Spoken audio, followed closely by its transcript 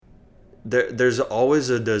there's always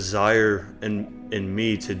a desire in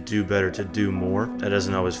me to do better, to do more. That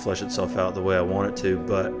doesn't always flesh itself out the way I want it to,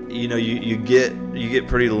 but you get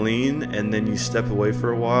pretty lean, and then you step away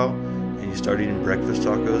for a while and you start eating breakfast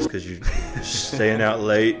tacos because you're staying out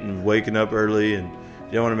late and waking up early, and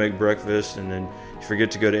you don't want to make breakfast, and then you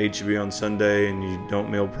forget to go to H-E-B on Sunday and you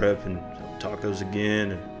don't meal prep and tacos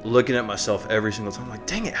again. And looking at myself every single time, like,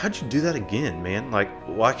 dang it, how'd you do that again, man? Like,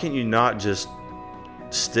 why can't you not just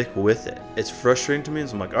stick with it? It's frustrating to me, and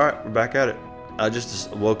so I'm like, all right, we're back at it. I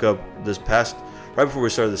just woke up right before we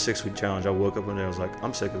started the 6-week challenge, I woke up one day, I was like,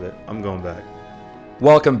 I'm sick of it. I'm going back.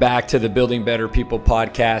 Welcome back to the Building Better People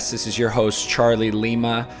podcast. This is your host, Charlie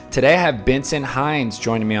Lima. Today I have Benson Hines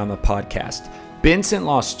joining me on the podcast. Benson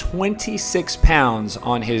lost 26 pounds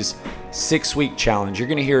on his 6-week challenge. You're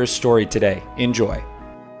going to hear his story today. Enjoy.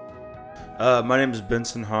 My name is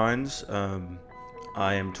Benson Hines.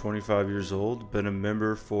 I am 25 years old. Been a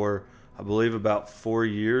member for, I believe, about 4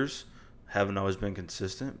 years. Haven't always been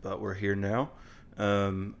consistent, but we're here now.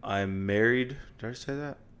 I'm married. Did I say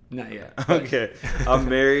that? Not yet. Okay. I'm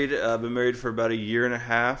married. I've been married for about a year and a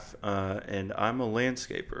half, and I'm a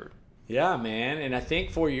landscaper. Yeah, man. And I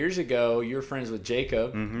think 4 years ago, you were friends with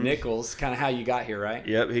Jacob Nichols, kind of how you got here, right?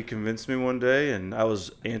 Yep. He convinced me one day, and I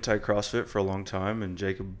was anti-CrossFit for a long time, and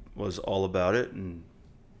Jacob was all about it, and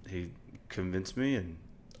he convinced me. And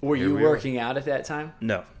were you working out at that time?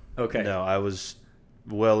 No. Okay. No, I was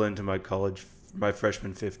well into my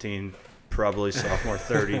freshman 15, probably sophomore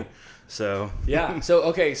 30. So yeah.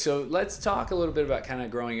 So let's talk a little bit about kind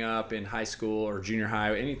of growing up in high school or junior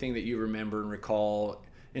high, anything that you remember and recall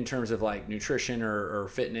in terms of like nutrition or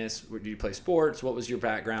fitness. Did you play sports? What was your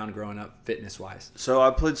background growing up fitness wise? So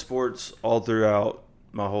I played sports all throughout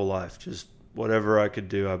my whole life. Just whatever I could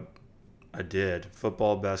do, I did.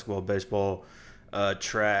 Football, basketball, baseball,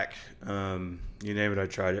 track, you name it, I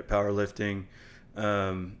tried it. Powerlifting.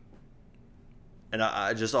 And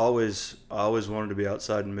I always wanted to be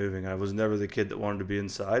outside and moving. I was never the kid that wanted to be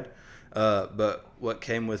inside. But what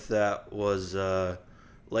came with that was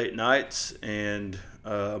late nights, and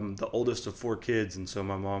I'm the oldest of 4 kids, and so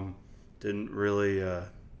my mom didn't really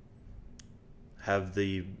have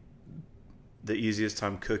the easiest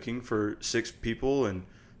time cooking for 6 people, and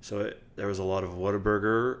so there was a lot of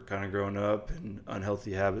Whataburger kind of growing up and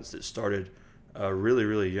unhealthy habits that started really,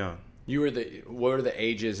 really young. What are the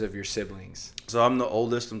ages of your siblings? So I'm the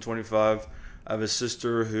oldest. I'm 25. I have a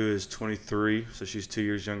sister who is 23, so she's 2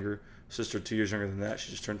 years younger. Sister 2 years younger than that.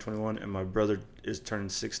 She just turned 21, and my brother is turning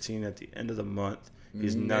 16 at the end of the month.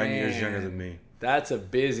 He's 9 years younger than me. That's a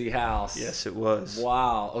busy house. Yes, it was.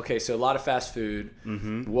 Wow. Okay, so a lot of fast food.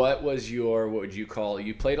 Mm-hmm. What would you call it?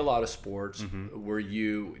 You played a lot of sports.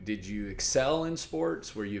 Mm-hmm. Did you excel in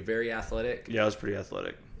sports? Were you very athletic? Yeah, I was pretty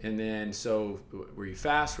athletic. And then, so were you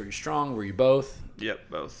fast? Were you strong? Were you both? Yep,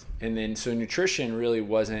 both. And then, so nutrition really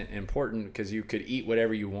wasn't important because you could eat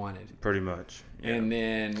whatever you wanted. Pretty much. Yeah. And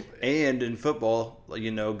then... And in football,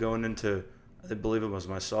 going into, I believe it was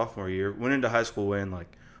my sophomore year, went into high school weighing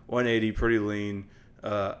like 180, pretty lean.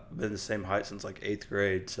 Been the same height since like 8th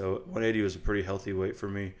grade. So 180 was a pretty healthy weight for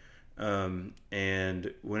me.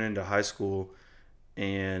 And went into high school,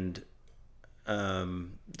 and...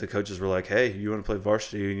 the coaches were like, hey, you want to play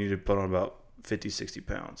varsity, you need to put on about 50, 60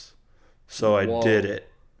 pounds. So I did it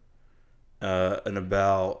in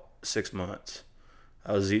about 6 months.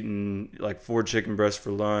 I was eating like 4 chicken breasts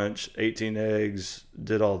for lunch, 18 eggs,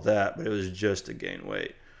 did all that, but it was just to gain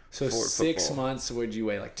weight. So 6 months, what did you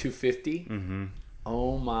weigh, like 250? Mm-hmm.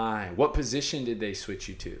 Oh my. What position did they switch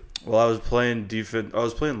you to? Well, I was playing defense. I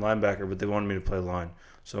was playing linebacker, but they wanted me to play line.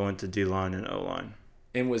 So I went to D-line and O-line.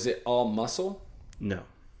 And was it all muscle? No.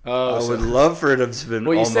 Oh, I would love for it to have been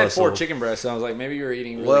all muscle. Well, you said 4 chicken breasts, so I was like, maybe you were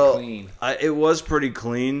eating really clean. It was pretty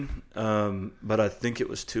clean, but I think it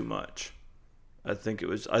was too much. I think it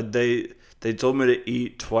was. They told me to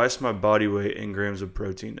eat twice my body weight in grams of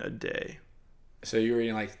protein a day. So you were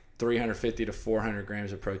eating like 350 to 400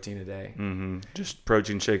 grams of protein a day. Mm-hmm. Just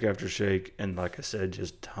protein shake after shake, and like I said,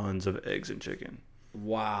 just tons of eggs and chicken.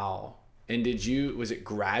 Wow. And was it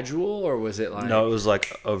gradual, or was it like... No, it was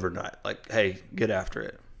like overnight. Like, hey, get after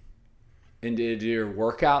it. And did your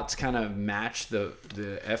workouts kind of match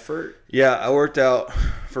the effort? Yeah, I worked out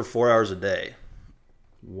for 4 hours a day.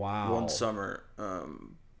 Wow. One summer.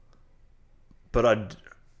 But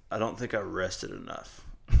I don't think I rested enough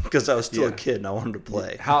because I was still a kid and I wanted to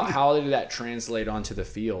play. How did that translate onto the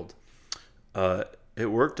field? It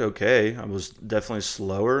worked okay. I was definitely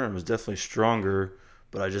slower and I was definitely stronger,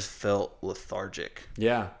 but I just felt lethargic.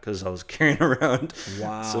 Yeah. Because I was carrying around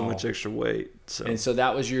Wow. so much extra weight. And so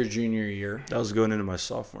that was your junior year. That was going into my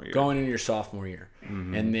sophomore year. Going into your sophomore year.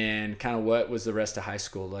 Mm-hmm. And then kind of what was the rest of high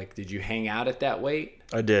school? Like, did you hang out at that weight?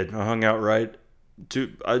 I did. I hung out right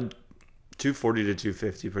 240 to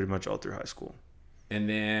 250 pretty much all through high school. And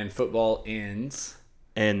then football ends.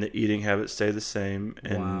 And the eating habits stay the same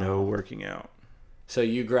and Wow. no working out. So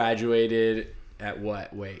you graduated at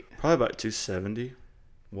what weight? Probably about 270.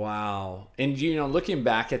 Wow. And, looking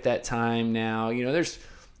back at that time now, there's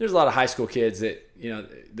a lot of high school kids that,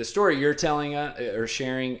 the story you're telling or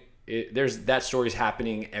sharing, that story's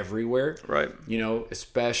happening everywhere. Right.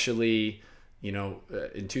 Especially,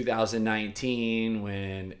 in 2019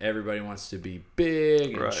 when everybody wants to be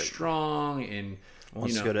big and Right. strong and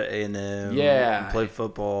Wants to go to A&M. Yeah. And play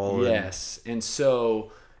football. Yes. And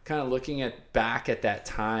so kind of looking back at that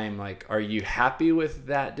time, like, are you happy with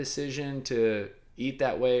that decision to eat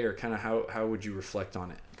that way, or kind of how would you reflect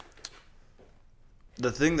on it?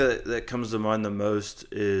 The thing that comes to mind the most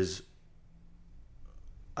is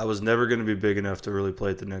I was never going to be big enough to really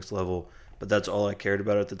play at the next level, but that's all I cared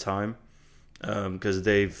about at the time. Because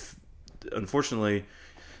unfortunately,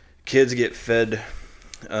 kids get fed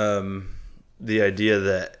the idea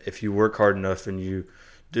that if you work hard enough and you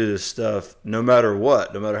do this stuff, no matter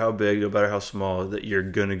what, no matter how big, no matter how small, that you're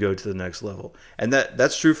going to go to the next level. And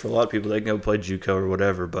that's true for a lot of people. They can go play JUCO or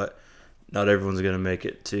whatever, but not everyone's going to make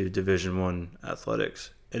it to Division I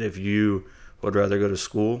athletics. And if you would rather go to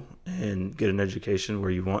school and get an education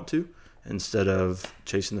where you want to instead of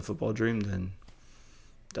chasing the football dream, then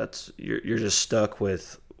you're just stuck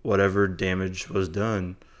with whatever damage was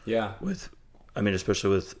done. Yeah.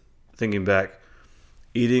 Especially with thinking back,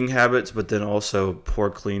 eating habits, but then also poor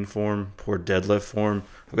clean form, poor deadlift form.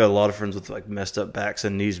 I've got a lot of friends with like messed up backs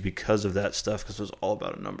and knees because of that stuff, because it was all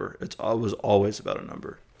about a number. It was always about a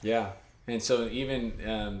number. Yeah. And so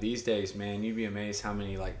even these days, man, you'd be amazed how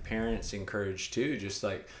many like parents encourage too. Just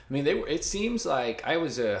like, it seems like I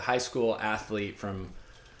was a high school athlete from,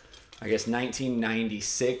 I guess,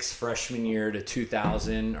 1996 freshman year to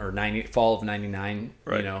 2000 or fall of 99,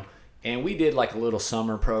 Right. And we did like a little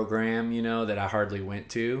summer program, that I hardly went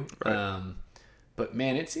to. Right. But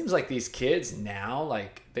man, it seems like these kids now,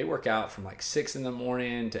 like, they work out from like 6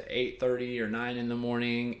 a.m. to 8:30 or 9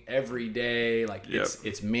 a.m. every day. Like, Yep.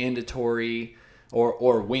 it's mandatory,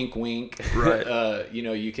 or wink wink. Right.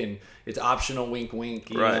 It's optional wink wink.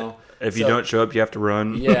 You Right. know. If you don't show up, you have to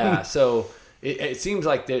run. Yeah. So it seems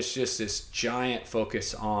like there's just this giant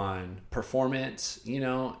focus on performance,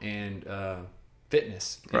 and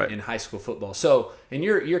fitness Right. in high school football. So, and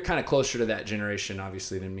you're kind of closer to that generation,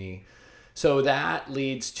 obviously, than me. So that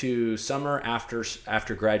leads to summer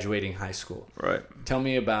after graduating high school. Right. Tell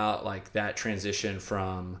me about like that transition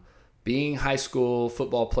from being high school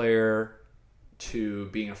football player to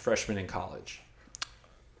being a freshman in college.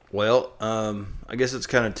 Well, I guess it's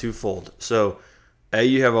kind of twofold. So,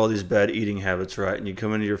 you have all these bad eating habits, right? And you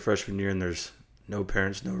come into your freshman year and there's no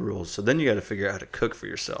parents, no rules. So then you got to figure out how to cook for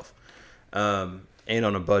yourself, and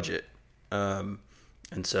on a budget. And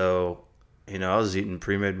so, I was eating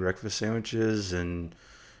pre-made breakfast sandwiches and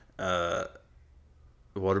Whataburger,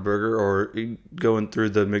 or going through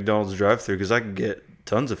the McDonald's drive-thru because I could get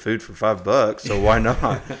tons of food for $5. So why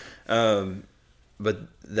not? But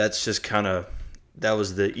that's just that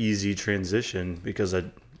was the easy transition because I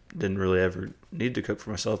didn't really ever need to cook for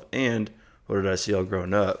myself. And what did I see all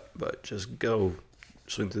growing up? But just go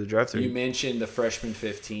swing through the drive-thru. You mentioned the freshman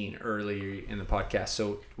 15 earlier in the podcast.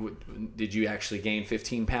 So did you actually gain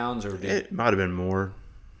 15 pounds or did It might have been more.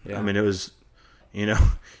 Yeah. It was, you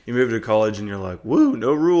move to college and you're like, woo,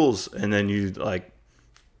 no rules. And then you like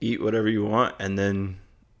eat whatever you want. And then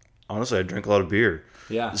honestly, I drank a lot of beer.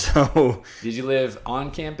 Yeah. So did you live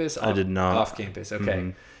on campus? I did not. Off campus. Okay. Mm-hmm.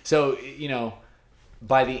 So,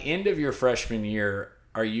 by the end of your freshman year,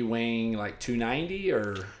 are you weighing like 290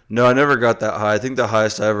 or? No, I never got that high. I think the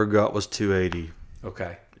highest I ever got was 280.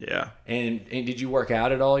 Okay. Yeah. And did you work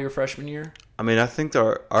out at all your freshman year? I think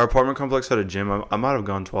our apartment complex had a gym. I might have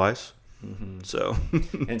gone twice. Mm-hmm. So.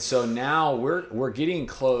 And so now we're getting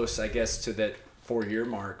close, I guess, to that 4-year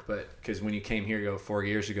mark. But because when you came here 4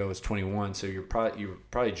 years ago, it was 21. So you were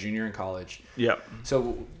probably junior in college. Yeah.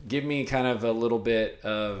 So give me kind of a little bit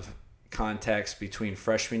of context between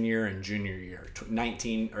freshman year and junior year,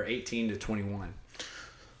 19 or 18 to 21.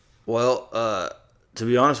 Well, to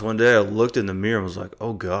be honest, one day I looked in the mirror and was like,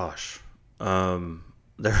 oh gosh.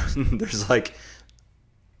 There's like,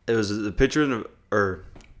 it was a picture or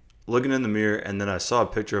looking in the mirror, and then I saw a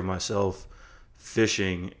picture of myself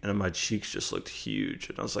fishing and my cheeks just looked huge.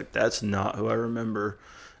 And I was like, that's not who I remember.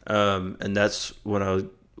 And that's when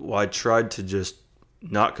I tried to just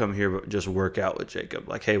not come here, but just work out with Jacob.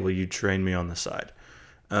 Like, hey, will you train me on the side?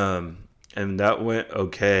 And that went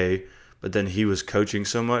okay. But then he was coaching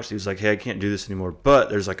so much, he was like, hey, I can't do this anymore.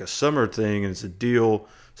 But there's like a summer thing, and it's a deal.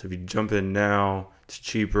 So if you jump in now, it's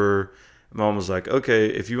cheaper. Mom was like, okay,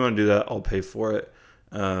 if you want to do that, I'll pay for it.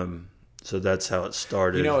 So that's how it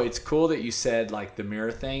started. You know, it's cool that you said like the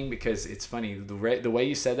mirror thing, because it's funny. The way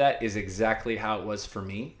you said that is exactly how it was for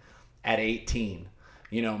me at 18.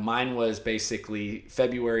 You know, mine was basically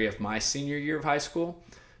February of my senior year of high school.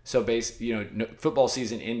 So football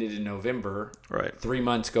season ended in November. Right. 3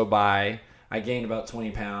 months go by. I gained about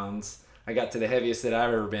 20 pounds. I got to the heaviest that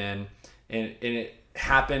I've ever been. And it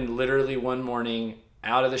happened literally one morning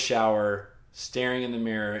out of the shower, staring in the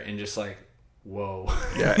mirror and just like, whoa.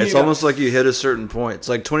 Yeah, it's almost like you hit a certain point. It's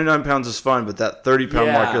like 29 pounds is fine, but that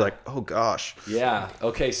 30-pound mark, you're like, oh, gosh. Yeah.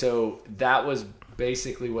 Okay, so that was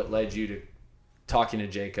basically what led you to talking to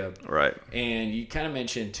Jacob. Right. And you kind of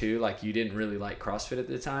mentioned, too, like you didn't really like CrossFit at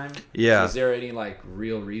the time. Yeah. Was there any, like,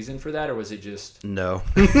 real reason for that, or was it just... No.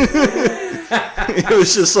 It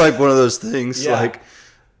was just like one of those things. Yeah. Like,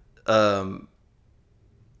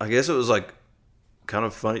 I guess it was like kind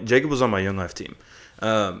of funny. Jacob was on my Young Life team.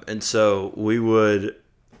 And so we would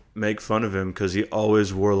make fun of him because he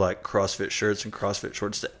always wore like CrossFit shirts and CrossFit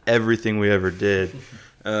shorts to everything we ever did.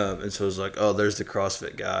 And so it was like, oh, there's the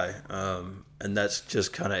CrossFit guy. And that's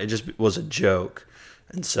just kind of, it just was a joke.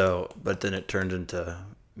 And so, but then it turned into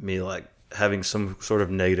me like having some sort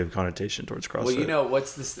of negative connotation towards CrossFit. Well, you know,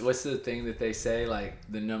 what's the thing that they say, like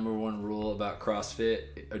the number one rule about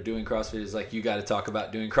CrossFit or doing CrossFit is like, you got to talk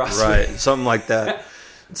about doing CrossFit. Right. Something like that.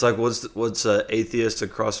 It's like, what's an atheist, a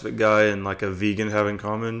CrossFit guy, and like a vegan have in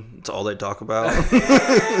common? It's all they talk about.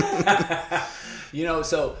 You know,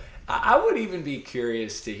 so I would even be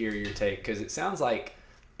curious to hear your take, because it sounds like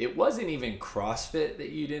it wasn't even CrossFit that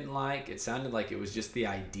you didn't like. It sounded like it was just the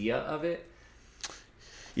idea of it.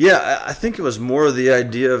 Yeah, I think it was more of the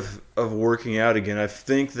idea of working out again. I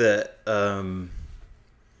think that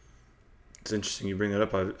it's interesting you bring that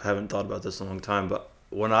up. I haven't thought about this in a long time, but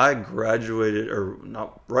when I graduated, or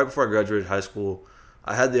not right before I graduated high school,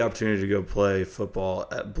 I had the opportunity to go play football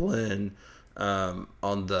at Blinn on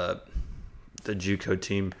the JUCO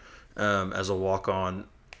team as a walk-on,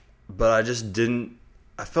 but I just didn't.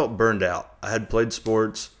 I felt burned out. I had played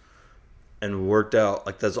sports and worked out,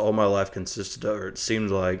 like that's all my life consisted of, or it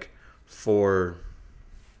seemed like, for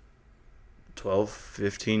 12,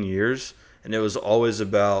 15 years. And it was always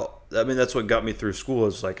about, I mean, that's what got me through school.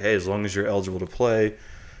 It's like, hey, as long as you're eligible to play.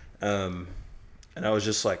 And I was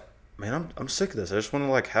just like, man, I'm sick of this. I just want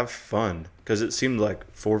to like have fun, because it seemed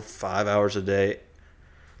like 4 or 5 hours a day.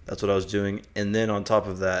 That's what I was doing. And then on top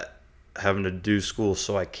of that, having to do school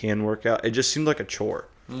so I can work out. It just seemed like a chore.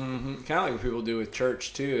 Mm-hmm. Kind of like what people do with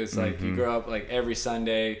church too. It's like you grow up like every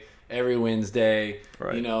Sunday, every Wednesday,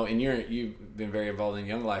 right. You know, and you've been very involved in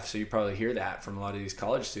Young Life, so you probably hear that from a lot of these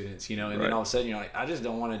college students, you know, and right. Then all of a sudden you're like, I just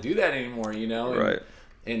don't want to do that anymore, you know? And, right.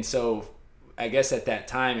 And so I guess at that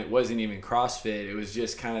time it wasn't even CrossFit. It was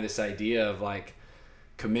just kind of this idea of like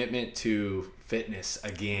commitment to fitness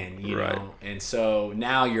again, you right. know? And so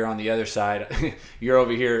now you're on the other side. You're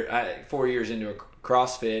over here 4 years into a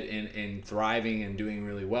CrossFit and thriving and doing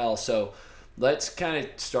really well. So let's kind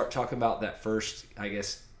of start talking about that first, I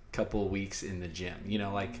guess, couple of weeks in the gym. You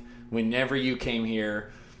know, like whenever you came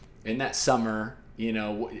here in that summer, you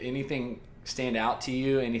know, anything stand out to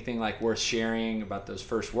you? Anything like worth sharing about those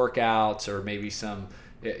first workouts, or maybe some,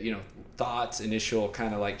 you know, thoughts, initial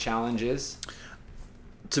kind of like challenges?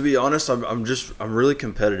 To be honest, I'm really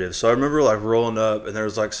competitive. So I remember like rolling up, and there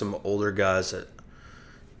was like some older guys at,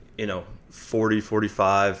 you know, 40,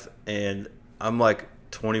 45, and I'm like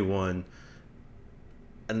 21.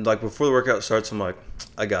 And like before the workout starts, I'm like,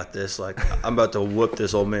 I got this. Like I'm about to whoop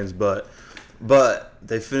this old man's butt. But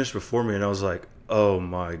they finished before me, and I was like, oh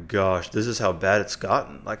my gosh, this is how bad it's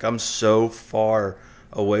gotten. Like I'm so far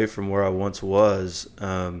away from where I once was.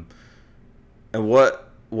 And what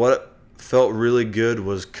felt really good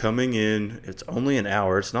was coming in. It's only an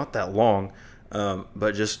hour. It's not that long.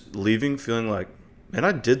 But just leaving feeling like, man,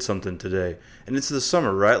 I did something today. And it's the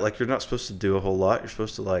summer, right? Like you're not supposed to do a whole lot. You're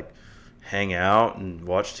supposed to like hang out and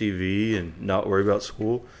watch TV and not worry about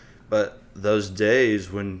school. But those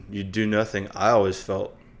days when you do nothing, I always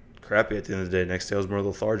felt crappy at the end of the day. Next day I was more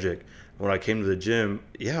lethargic. When I came to the gym,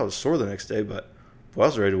 yeah, I was sore the next day, but I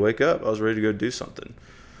was ready to wake up. I was ready to go do something.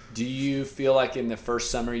 Do you feel like in the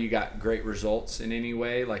first summer you got great results in any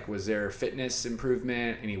way? Like was there fitness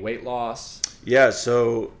improvement, any weight loss? Yeah,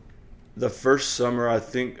 so the first summer I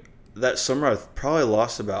think that summer I probably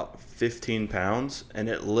lost about 15 pounds, and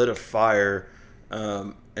it lit a fire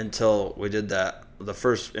until we did that. The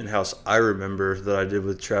first in-house I remember that I did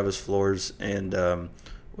with Travis Flores and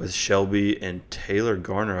with Shelby and Taylor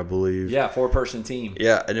Garner, I believe. Yeah, 4-person team.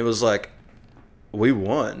 Yeah, and it was like we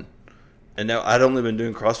won. And now I'd only been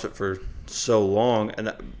doing CrossFit for so long,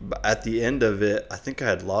 and at the end of it, I think I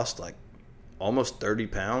had lost like almost 30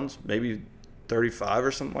 pounds, maybe 35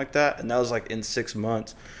 or something like that. And that was like in 6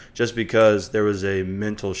 months, just because there was a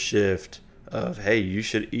mental shift of, hey, you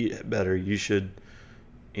should eat better. You should,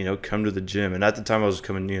 come to the gym. And at the time I was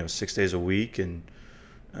coming, 6 days a week, and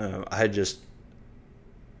I had just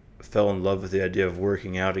fell in love with the idea of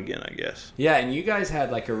working out again, I guess. Yeah, and you guys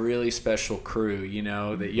had like a really special crew,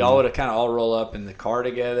 that y'all would have kind of all roll up in the car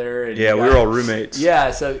together. And yeah, we were all roommates.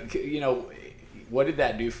 Yeah, so, what did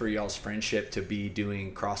that do for y'all's friendship to be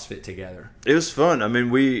doing CrossFit together? It was fun. I mean,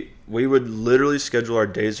 we would literally schedule our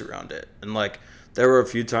days around it. And like, there were a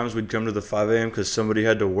few times we'd come to the 5 a.m. because somebody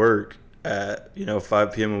had to work at,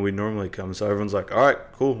 5 p.m. when we normally come. So everyone's like, all right,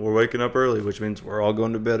 cool, we're waking up early, which means we're all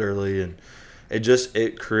going to bed early. And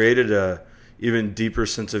it created a even deeper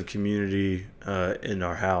sense of community in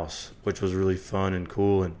our house, which was really fun and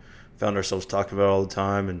cool, and found ourselves talking about it all the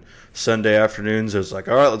time. And Sunday afternoons, it was like,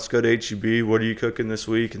 all right, let's go to HEB. What are you cooking this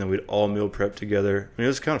week? And then we'd all meal prep together. I mean, it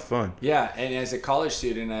was kind of fun. Yeah, and as a college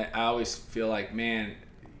student, I always feel like, man,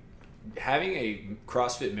 having a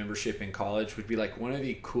CrossFit membership in college would be like one of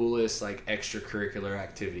the coolest like extracurricular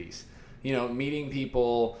activities. Meeting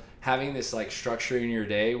people, having this like structure in your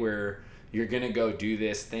day where you're going to go do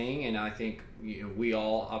this thing. And I think we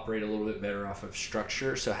all operate a little bit better off of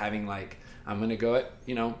structure. So having like, I'm going to go at,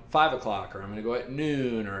 5 o'clock, or I'm going to go at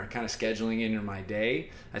noon, or kind of scheduling into my day,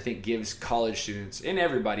 I think gives college students, and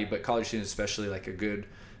everybody, but college students especially, like a good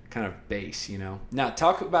kind of base, Now,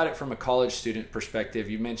 talk about it from a college student perspective.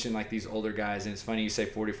 You mentioned like these older guys, and it's funny you say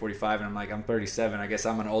 40, 45, and I'm like, I'm 37. I guess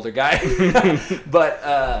I'm an older guy.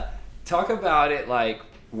 But talk about it like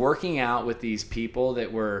working out with these people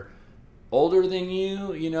that were older than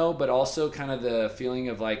you, but also kind of the feeling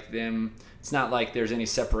of like them. It's not like there's any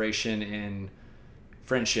separation in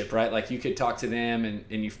friendship, right? Like you could talk to them and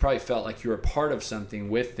you've probably felt like you were a part of something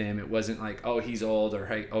with them. It wasn't like, oh, he's old, or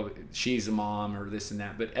hey, oh, she's a mom, or this and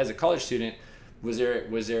that. But as a college student, was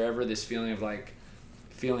there ever this feeling of like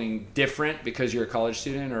feeling different because you're a college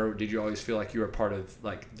student, or did you always feel like you were a part of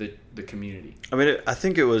like the community? I mean, I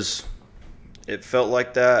think it felt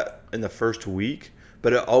like that in the first week.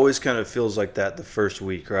 But it always kind of feels like that the first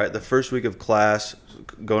week, right? The first week of class,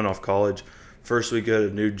 going off college, first week at a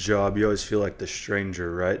new job, you always feel like the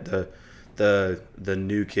stranger, right? The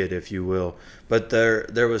new kid, if you will. But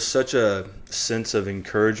there was such a sense of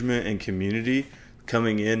encouragement and community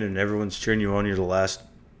coming in, and everyone's cheering you on. You're the last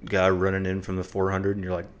guy running in from the 400, and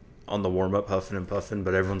you're like on the warm-up huffing and puffing,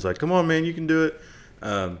 but everyone's like, come on, man, you can do it.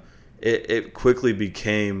 It quickly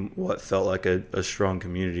became what felt like a strong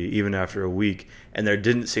community, even after a week. And there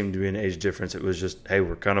didn't seem to be an age difference. It was just, hey,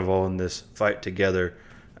 we're kind of all in this fight together.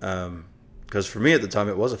 Because for me at the time,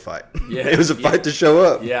 it was a fight. Yeah, it was a fight to show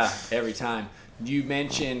up. Yeah, every time. You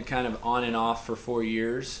mentioned kind of on and off for 4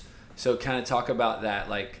 years. So kind of talk about that.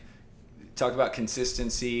 Like, talk about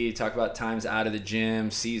consistency, talk about times out of the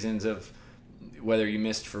gym, seasons of whether you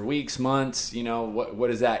missed for weeks, months. What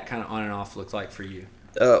does that kind of on and off look like for you?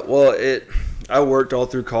 I worked all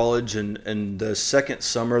through college, and the second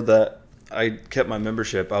summer that I kept my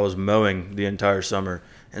membership, I was mowing the entire summer.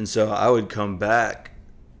 And so I would come back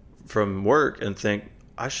from work and think,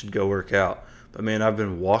 I should go work out. But man, I've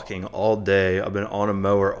been walking all day. I've been on a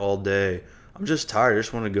mower all day. I'm just tired. I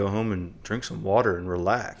just want to go home and drink some water and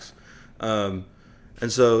relax. And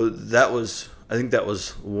so I think that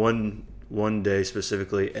was one day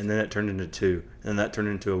specifically, and then it turned into 2, and that turned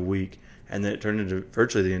into a week. And then it turned into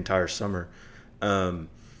virtually the entire summer. And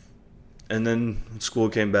then school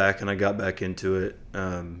came back and I got back into it.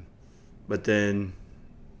 But then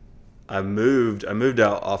I moved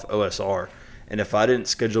out off OSR. And if I didn't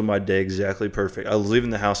schedule my day exactly perfect, I was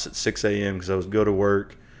leaving the house at 6 a.m. because I was go to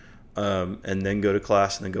work and then go to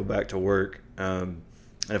class and then go back to work. And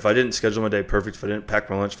if I didn't schedule my day perfect, if I didn't pack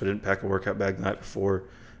my lunch, if I didn't pack a workout bag the night before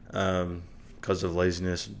because of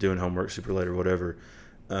laziness, doing homework super late or whatever,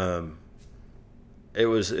 it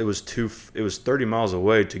was 30 miles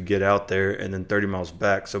away to get out there and then 30 miles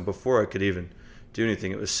back. So before I could even do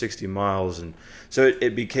anything, it was 60 miles. And so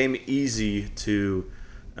it became easy to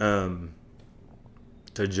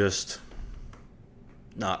just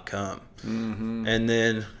not come. Mm-hmm. And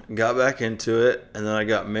then got back into it, and then I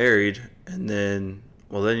got married, and then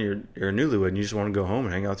you're a newlywed and you just want to go home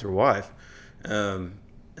and hang out with your wife. And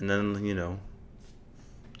then,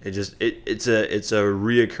 It's a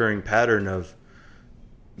reoccurring pattern of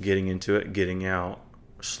getting into it, getting out,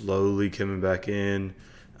 slowly coming back in.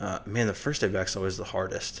 Man, the first day back's always the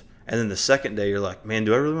hardest. And then the second day, you're like, man,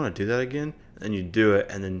 do I really want to do that again? And then you do it,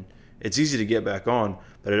 and then it's easy to get back on.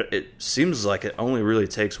 But it seems like it only really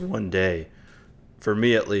takes one day, for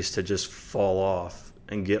me at least, to just fall off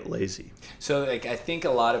and get lazy. So I think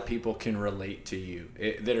a lot of people can relate to you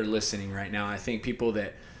that are listening right now. I think people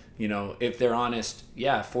that, if they're honest,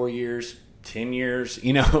 4 years, 10 years,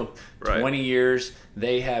 Right. 20 years,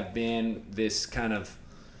 they have been this kind of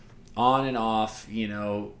on and off,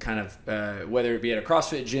 kind of whether it be at a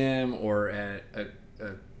CrossFit gym or at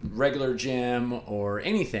a regular gym or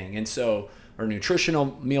anything. And so, or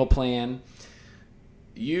nutritional meal plan,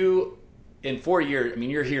 you in 4 years,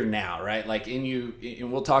 you're here now, right?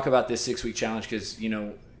 And we'll talk about this 6-week challenge because,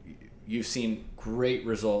 you've seen great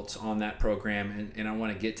results on that program, and I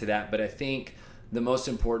want to get to that. But I think the most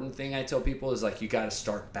important thing I tell people is you got to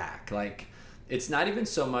start back. It's not even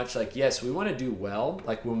so much yes, we want to do well,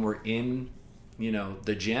 when we're in,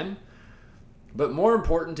 the gym. But more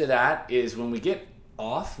important to that is when we get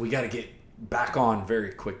off, we got to get back on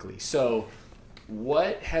very quickly. So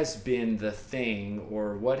what has been the thing,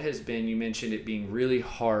 or what has been, you mentioned it being really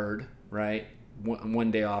hard, right? One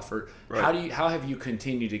day off, or right. How have you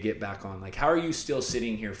continued to get back on? How are you still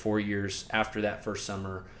sitting here 4 years after that first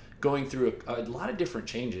summer, going through a lot of different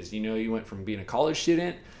changes? You went from being a college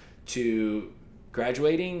student to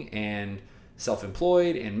graduating and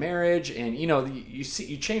self-employed and marriage, and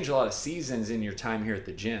you change a lot of seasons in your time here at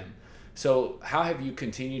the gym. So how have you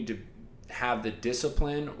continued to have the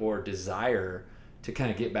discipline or desire to kind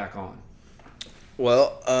of get back on?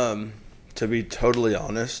 Well, to be totally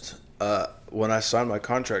honest, when I signed my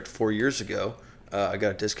contract 4 years ago, I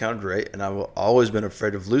got a discounted rate, and I've always been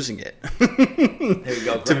afraid of losing it. There you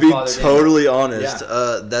go. To be totally honest,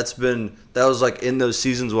 that was in those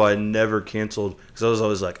seasons where I never canceled, because I was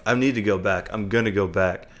always I need to go back. I'm going to go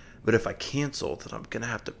back. But if I cancel, then I'm going to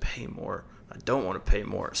have to pay more. I don't want to pay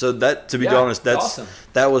more. So that, to be honest, that's awesome.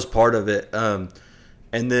 That was part of it. And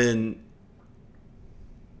then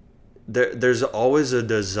there's always a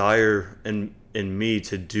desire in me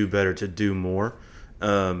to do better, to do more.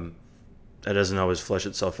 That doesn't always flesh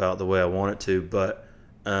itself out the way I want it to, but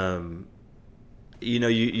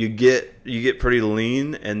you get pretty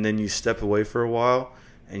lean, and then you step away for a while,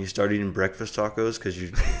 and you start eating breakfast tacos because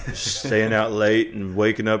you're staying out late and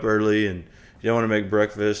waking up early, and you don't want to make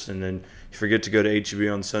breakfast, and then you forget to go to H-E-B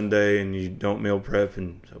on Sunday, and you don't meal prep,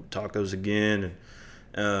 and so tacos again,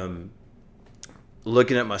 and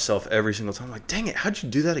looking at myself every single time, dang it, how'd you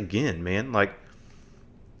do that again, man?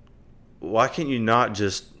 Why can't you not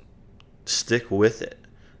just stick with it?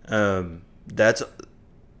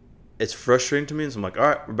 It's frustrating to me, and so I'm all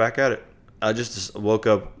right, we're back at it. I just woke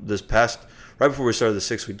up right before we started the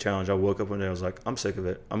 6-week challenge, I woke up one day, I was I'm sick of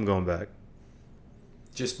it, I'm going back.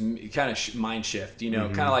 Just kind of mind shift,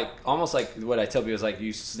 Mm-hmm. kind of almost like what I tell people is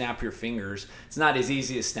you snap your fingers. It's not as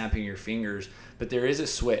easy as snapping your fingers, but there is a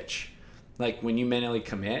switch. When you mentally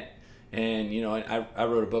commit, and I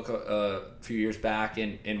wrote a book a few years back,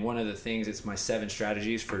 and one of the things, it's my 7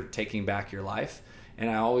 strategies for taking back your life. And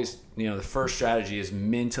I always, the first strategy is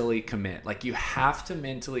mentally commit. You have to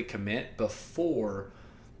mentally commit before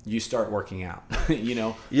you start working out,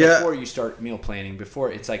 before you start meal planning,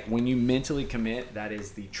 before it's when you mentally commit, that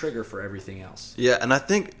is the trigger for everything else. Yeah. And I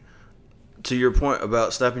think, to your point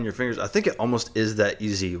about snapping your fingers, I think it almost is that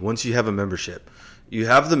easy. Once you have a membership, you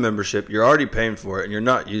have the membership, you're already paying for it, and you're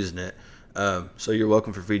not using it. So you're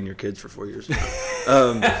welcome for feeding your kids for 4 years. We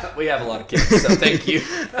have a lot of kids, so thank you.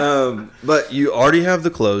 But you already have the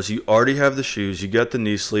clothes, you already have the shoes, you got the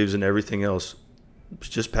knee sleeves and everything else.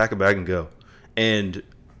 Just pack a bag and go. And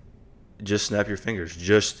just snap your fingers.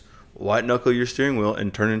 Just white knuckle your steering wheel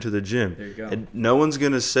and turn into the gym. There you go. And no one's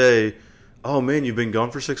going to say, oh man, you've been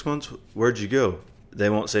gone for 6 months? Where'd you go? They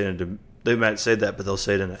won't say it. They might say that, but they'll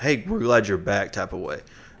say it in a, hey, we're glad you're back type of way.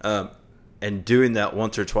 And doing that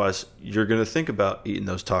once or twice, you're going to think about eating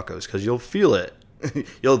those tacos because you'll feel it.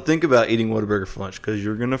 You'll think about eating Whataburger for lunch because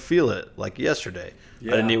you're going to feel it, like yesterday.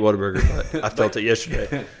 Yeah. I didn't eat Whataburger, but I felt it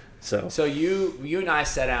yesterday. So you and I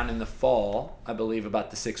sat down in the fall, I believe,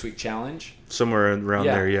 about the 6-week challenge. Somewhere around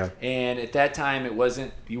there, yeah. And at that time,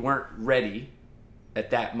 you weren't ready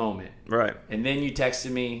at that moment. Right. And then you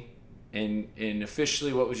texted me, and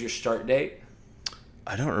officially, what was your start date?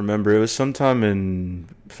 I don't remember. It was sometime in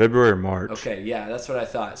February or March. Okay, yeah, that's what I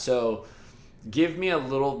thought. So give me a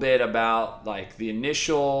little bit about the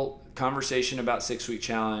initial conversation about 6-week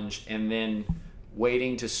challenge, and then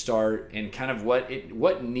waiting to start, and kind of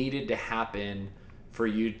what needed to happen for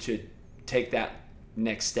you to take that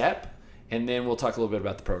next step, and then we'll talk a little bit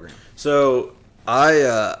about the program. So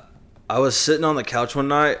I was sitting on the couch one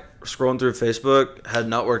night scrolling through Facebook. Had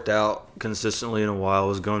not worked out consistently in a while. I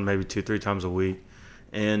was going maybe 2-3 times a week,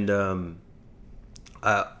 and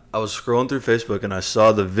I was scrolling through Facebook and I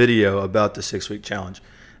saw the video about the 6-week challenge,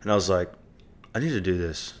 and I was like, I need to do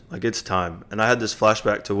this. Like, it's time. And I had this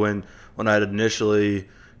flashback to when I had initially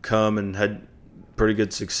come and had pretty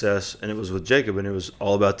good success, and it was with Jacob, and it was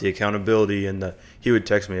all about the accountability, and he would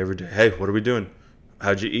text me every day, hey, what are we doing?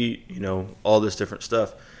 How'd you eat? You know, all this different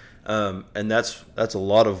stuff. And that's a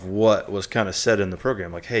lot of what was kind of said in the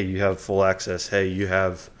program. Like, hey, you have full access. Hey, you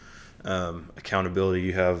have accountability.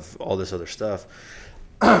 You have all this other stuff.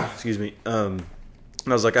 Excuse me. And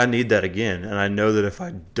I was like, I need that again. And I know that if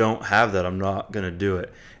I don't have that, I'm not going to do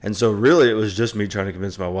it. And so really it was just me trying to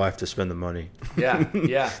convince my wife to spend the money. Yeah,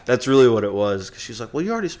 yeah. That's really what it was. Because she's like, well,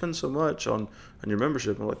 you already spend so much on your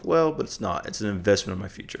membership. I'm like, well, but it's not. It's an investment in my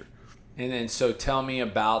future. And then so tell me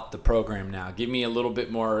about the program now. Give me a little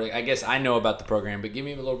bit more. I guess I know about the program, but give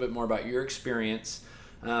me a little bit more about your experience.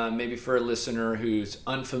 Maybe for a listener who's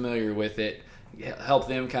unfamiliar with it, help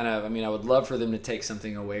them kind of, I would love for them to take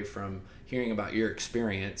something away from hearing about your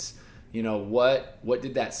experience. You know, what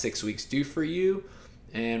did that 6 weeks do for you,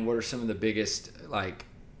 and what are some of the biggest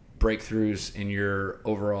breakthroughs in your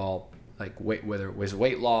overall whether it was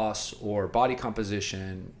weight loss or body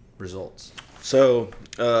composition results? So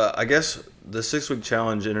I guess the 6-week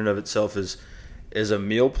challenge in and of itself is a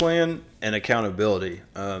meal plan and accountability.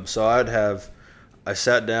 So I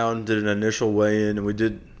sat down, did an initial weigh-in, and we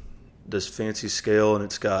did this fancy scale, and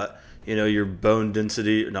it's got, you know, your bone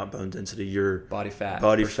density, not bone density, your body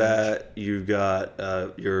fat. You've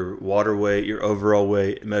got your water weight, your overall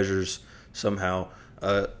weight. It measures somehow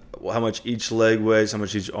how much each leg weighs, how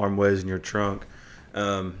much each arm weighs in your trunk,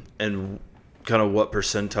 and kind of what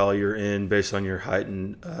percentile you're in based on your height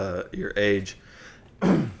and your age.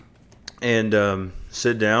 And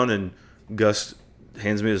sit down, and Gus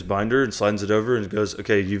hands me his binder and slides it over and goes,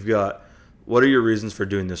 okay, what are your reasons for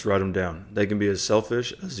doing this? Write them down. They can be as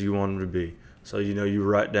selfish as you want them to be. So, you know, you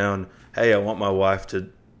write down, hey, I want my wife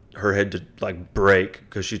her head to break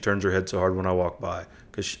because she turns her head so hard when I walk by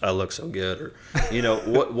because I look so good, or, you know,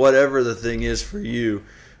 whatever the thing is for you.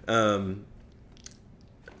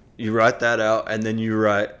 You write that out, and then you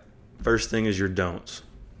write, first thing is your don'ts.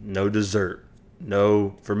 No dessert.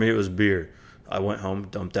 No, for me it was beer. I went home,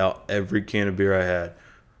 dumped out every can of beer I had.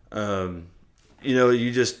 You know,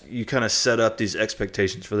 you kind of set up these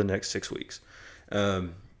expectations for the next 6 weeks.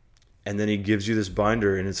 And then he gives you this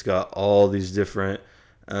binder, and it's got all these different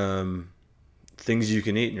things you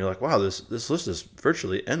can eat. And you're like, wow, this list is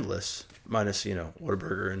virtually endless, minus, you know,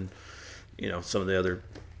 Whataburger and, you know, some of the other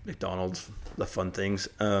McDonald's, the fun things,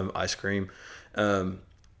 ice cream. But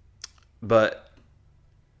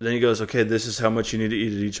then he goes, okay, this is how much you need to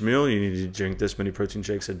eat at each meal. You need to drink this many protein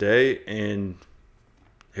shakes a day, and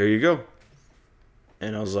here you go.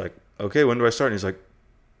 And I was like, okay, when do I start? And he's like,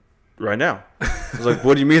 right now. I was like,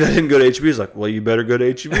 what do you mean I didn't go to HEB? He's like, well, you better go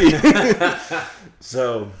to HEB.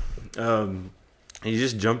 So you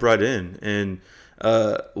just jump right in. And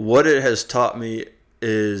what it has taught me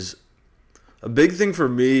is a big thing for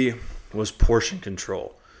me was portion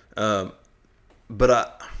control. But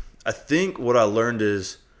I think what I learned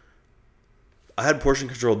is I had portion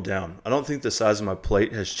control down. I don't think the size of my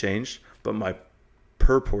plate has changed, but my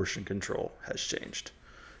per portion control has changed.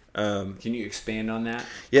 Can you expand on that?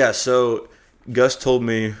 Yeah, so Gus told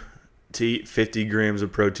me to eat 50 grams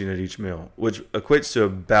of protein at each meal, which equates to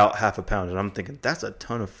about half a pound. And I'm thinking, that's a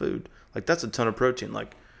ton of food. That's a ton of protein.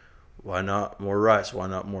 Why not more rice? Why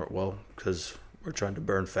not more? Well, because we're trying to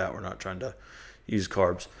burn fat. We're not trying to use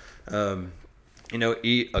carbs. You know,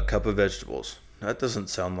 eat a cup of vegetables. That doesn't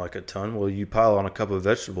sound like a ton. Well, you pile on a cup of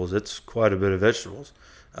vegetables, it's quite a bit of vegetables.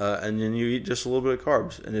 And then you eat just a little bit of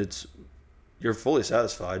carbs, and you're fully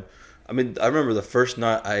satisfied. I remember the first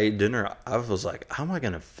night I ate dinner, I was like, how am I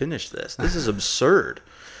going to finish this? This is absurd.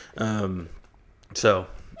 So,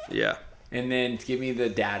 yeah. And then give me the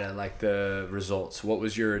data, the results. What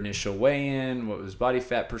was your initial weigh-in? What was body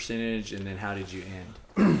fat percentage? And then how did you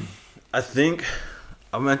end? I think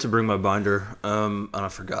I meant to bring my binder, and I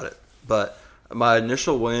forgot it. But my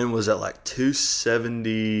initial weigh-in was at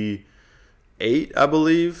 278, I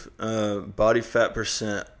believe. Body fat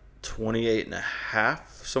percent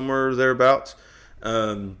 28.5, somewhere thereabouts.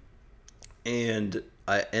 And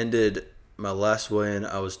I ended my last weigh-in,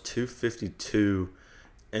 I was 252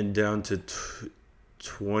 and down to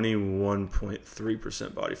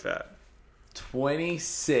 21.3% body fat.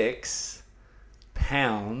 26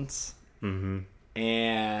 pounds. Mm-hmm.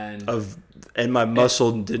 And my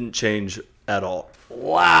muscle didn't change at all.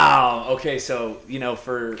 Wow. Okay, so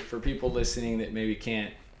for people listening that maybe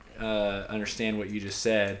can't understand what you just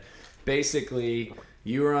said, basically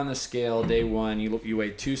you were on the scale day 1. You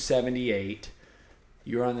weighed 278.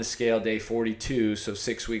 You were on the scale day 42. So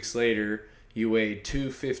 6 weeks later, you weighed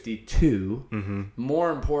 252. Mm-hmm.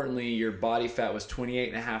 More importantly, your body fat was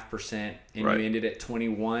 28.5%, and Right. you ended at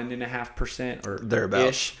 21.5% or Thereabouts.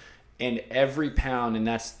 ish. And every pound, and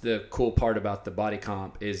that's the cool part about the body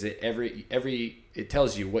comp, is that every it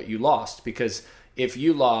tells you what you lost. Because if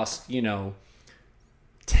you lost,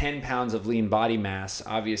 10 pounds of lean body mass,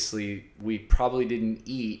 obviously we probably didn't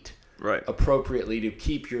eat Right. appropriately to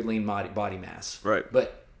keep your lean body mass. Right.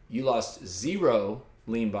 But you lost 0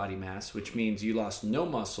 lean body mass, which means you lost no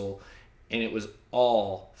muscle, and it was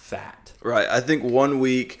all fat. Right. I think 1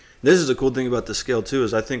 week, this is the cool thing about the scale too,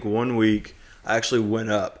 is I think 1 week I actually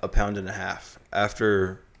went up 1.5 pounds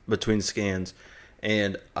after between scans,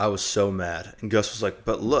 and I was so mad. And Gus was like,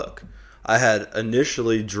 but look, I had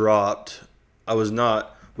initially dropped,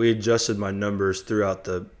 we adjusted my numbers throughout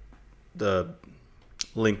the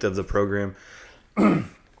length of the program.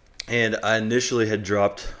 And I initially had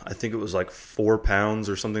dropped, I think it was like 4 pounds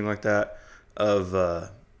or something like that of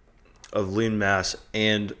lean mass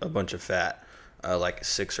and a bunch of fat, like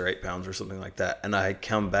 6 or 8 pounds or something like that. And I had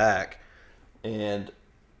come back and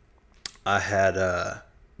I had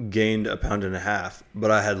gained 1.5 pounds,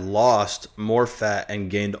 but I had lost more fat and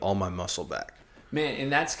gained all my muscle back. Man,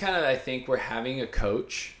 and that's kind of, I think, where having a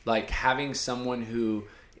coach, like having someone who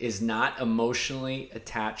is not emotionally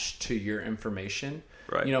attached to your information.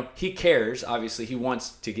 Right. He cares. Obviously, he wants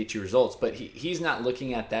to get you results, but he's not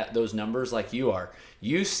looking at those numbers like you are.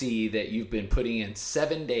 You see that you've been putting in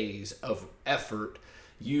 7 days of effort.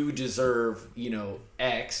 You deserve,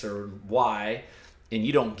 X or Y, and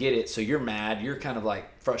you don't get it, so you're mad. You're kind of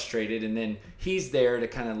like frustrated, and then he's there to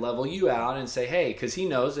kind of level you out and say, hey, because he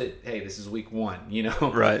knows that, hey, this is week 1,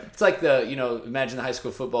 Right. It's like imagine the high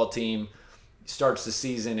school football team starts the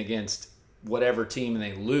season against whatever team and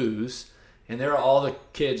they lose, and all the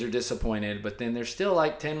kids are disappointed, but then there's still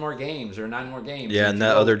like 10 more games or 9 more games. Yeah, and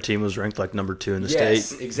that other team was ranked like number 2 in the state.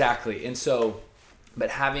 Yes, exactly. And so, but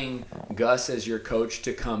having Gus as your coach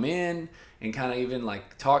to come in and kind of even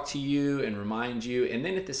like talk to you and remind you, and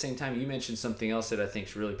then at the same time, you mentioned something else that I think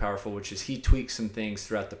is really powerful, which is he tweaks some things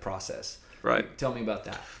throughout the process. Right. Tell me about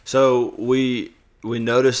that. So we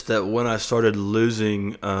noticed that when I started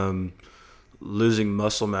losing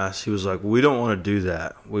muscle mass, he was like, we don't want to do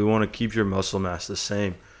that. We want to keep your muscle mass the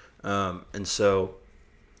same. And so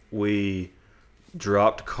we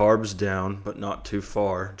dropped carbs down, but not too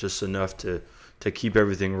far, just enough to keep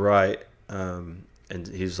everything right. And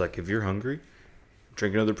he's like, if you're hungry,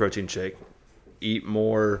 drink another protein shake, eat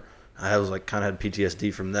more. I was like, kind of had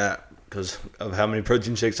PTSD from that because of how many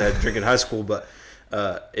protein shakes I had to drink in high school, but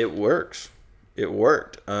it works. It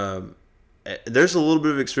worked. There's a little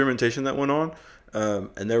bit of experimentation that went on,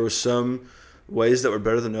 and there was some ways that were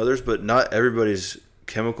better than others, but not everybody's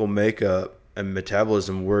chemical makeup and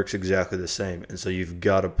metabolism works exactly the same. And so you've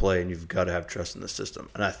got to play and you've got to have trust in the system.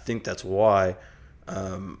 And I think that's why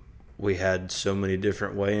we had so many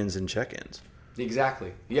different weigh-ins and check-ins.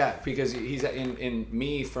 Exactly. Yeah, because he's in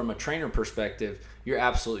me from a trainer perspective, you're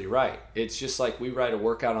absolutely right. It's just like we write a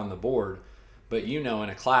workout on the board, but in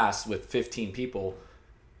a class with 15 people,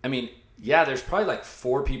 I mean, yeah, there's probably like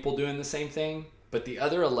 4 people doing the same thing, but the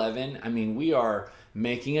other 11, I mean, we are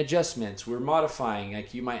making adjustments. We're modifying.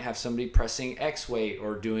 Like you might have somebody pressing X weight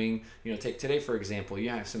or doing, take today, for example, you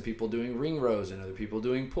have some people doing ring rows and other people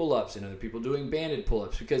doing pull-ups and other people doing banded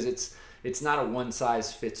pull-ups because it's not a one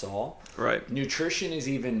size fits all. Right. Nutrition is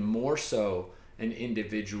even more so an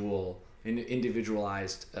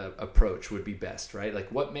individualized approach would be best, right? Like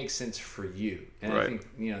what makes sense for you. And right. I think,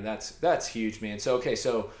 that's huge, man. So, okay,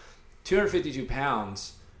 so 252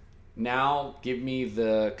 pounds. Now give me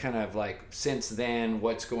the kind of like since then,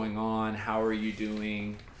 what's going on? How are you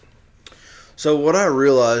doing? So what I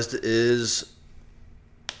realized is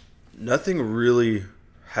nothing really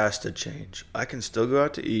has to change. I can still go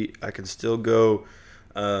out to eat. I can still go,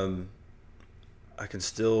 I can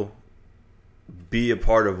still be a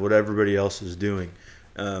part of what everybody else is doing.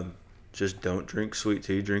 Just don't drink sweet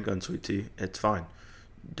tea, drink unsweet tea. It's fine.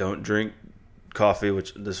 Don't drink coffee,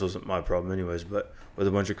 which this wasn't my problem anyways, but with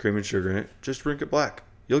a bunch of cream and sugar in it, just drink it black.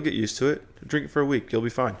 You'll get used to it. Drink it for a week. You'll be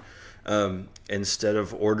fine. Instead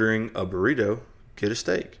of ordering a burrito, get a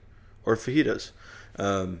steak or fajitas.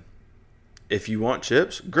 If you want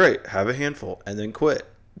chips, great. Have a handful and then quit.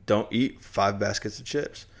 Don't eat 5 baskets of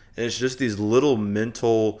chips. And it's just these little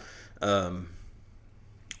mental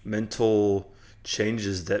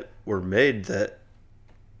changes that were made that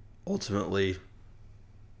ultimately,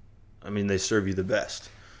 I mean, they serve you the best.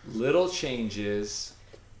 Little changes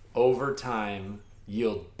over time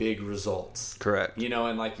yield big results. Correct. You know,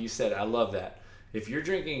 and like you said, I love that. If you're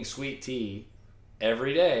drinking sweet tea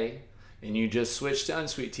every day and you just switch to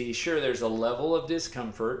unsweet tea, sure, there's a level of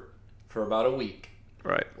discomfort for about a week.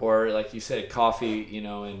 Right. Or like you said, coffee, you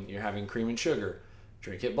know, and you're having cream and sugar.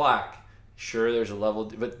 Drink it black. Sure, there's a level,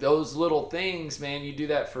 but those little things, man, you do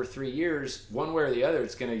that for 3 years, one way or the other,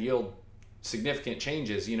 it's going to yield significant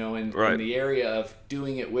changes, you know, in the area of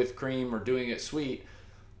doing it with cream or doing it sweet.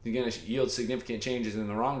 You're going to yield significant changes in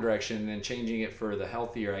the wrong direction, and then changing it for the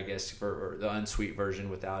healthier, I guess, for the unsweet version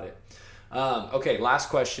without it. Okay, last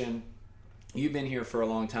question. You've been here for a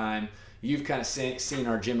long time. You've kind of seen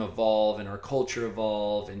our gym evolve and our culture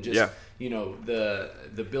evolve, and just you know,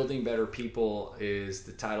 the Building Better People is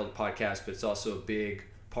the title of the podcast, but it's also a big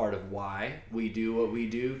part of why we do what we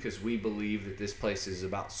do, because we believe that this place is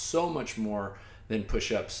about so much more than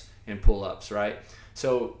push-ups and pull-ups, right?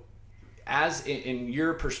 So as in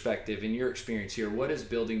your perspective, in your experience here, what does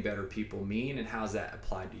Building Better People mean, and how's that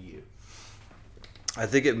applied to you? I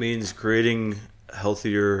think it means creating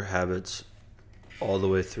healthier habits all the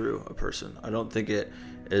way through a person. I don't think it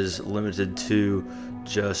is limited to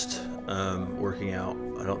just working out.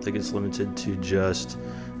 I don't think it's limited to just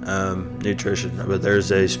nutrition, but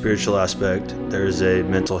there's a spiritual aspect, there's a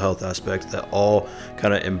mental health aspect that all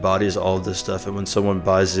kind of embodies all of this stuff. And when someone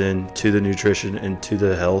buys into the nutrition and to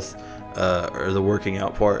the health or the working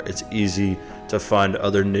out part, it's easy to find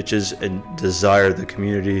other niches and desire the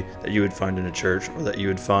community that you would find in a church, or that you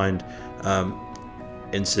would find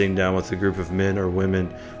in sitting down with a group of men or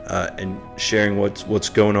women and sharing what's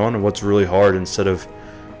going on and what's really hard, instead of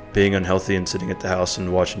being unhealthy and sitting at the house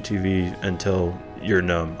and watching TV until you're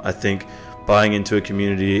numb. I think buying into a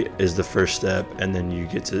community is the first step, and then you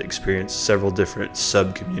get to experience several different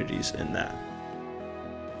sub-communities in that.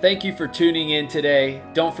 Thank you for tuning in today.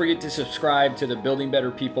 Don't forget to subscribe to the Building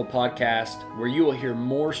Better People podcast, where you will hear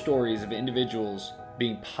more stories of individuals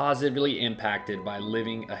being positively impacted by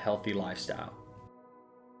living a healthy lifestyle.